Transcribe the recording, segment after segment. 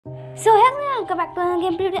So welcome back to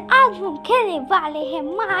game video. आज हम खेलने वाले हैं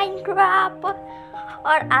माइनक्राफ्ट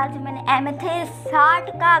और आज मैंने एमेथिस्ट 60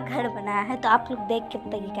 का घर बनाया है, तो आप लोग देख के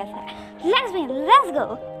बताइए कैसा है। Let's go.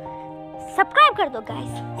 सब्सक्राइब कर दो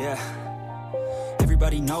guys.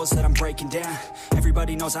 Everybody knows that I'm breaking down.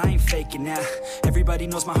 Everybody knows I ain't faking now. Everybody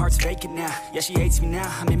knows my heart's vacant now. Yeah, she hates me now.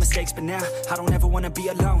 I made mistakes, but now I don't ever wanna be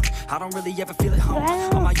alone. I don't really ever feel at home.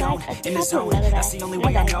 On my own, in the zone. That's the only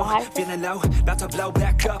way I know. Feeling low, about to blow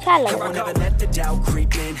back up. I won't ever let the doubt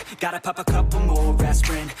creep in. Gotta pop a couple more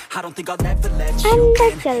aspirin. I don't think I'll ever let you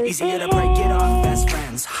in. Easier to break it off best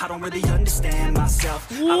friends. I don't really understand myself.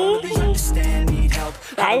 I don't really understand, need help.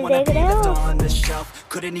 I don't wanna be left on the shelf.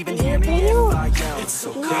 Couldn't even hear me if I yelled.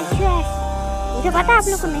 मुझे पता है आप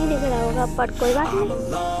लोग को नहीं दिख रहा होगा, पर कोई बात नहीं,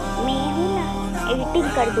 मैं हूँ ना, एडिटिंग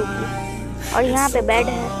कर दूँगी। और यहाँ पे बेड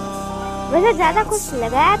है। वैसे ज़्यादा कुछ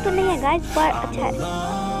लगाया तो नहीं है गाइस, पर अच्छा है।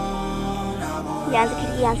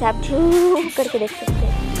 यहाँ से आप झूम करके देख सकते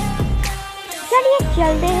हैं। चलिए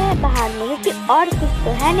चलते हैं बाहर में, क्योंकि और कुछ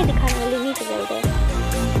तो है नहीं दिखाने वाली, नहीं तो चलते हैं।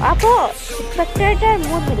 आपको स्पेक्टेटर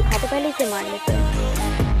मोड में दिखाते, पहले इसे मार लेते हैं।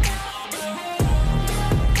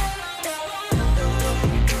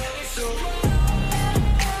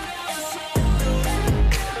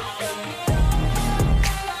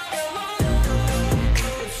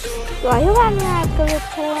 तो आयो में आपको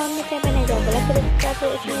अच्छा लगा मुझे बने जाए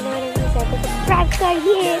सब्सक्राइब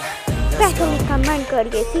करिए, कमेंट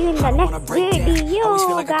करिए। सी you in the next video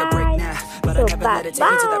guys. So bye bye.